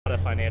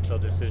financial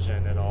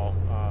decision at all.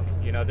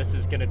 You know, this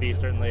is going to be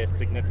certainly a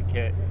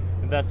significant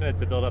investment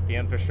to build up the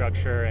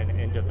infrastructure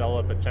and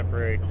develop a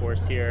temporary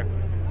course here.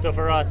 So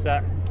for us,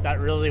 that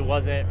really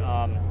wasn't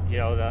you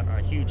know,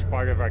 a huge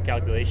part of our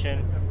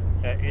calculation.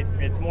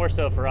 It's more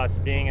so for us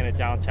being in a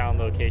downtown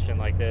location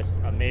like this,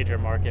 a major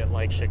market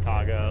like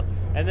Chicago,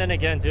 and then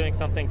again doing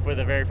something for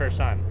the very first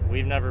time.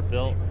 We've never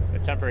built a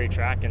temporary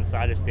track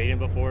inside a stadium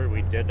before.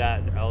 We did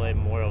that at LA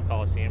Memorial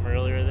Coliseum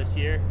earlier this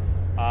year.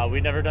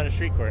 We've never done a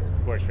street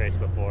course race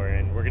before,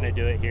 and we're going to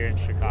do it here in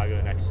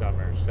Chicago next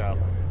summer. So,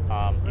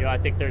 you know, I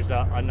think there's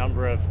a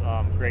number of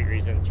great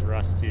reasons for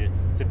us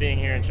to being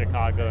here in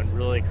Chicago and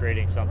really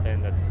creating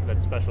something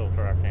that's special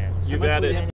for our fans. You've added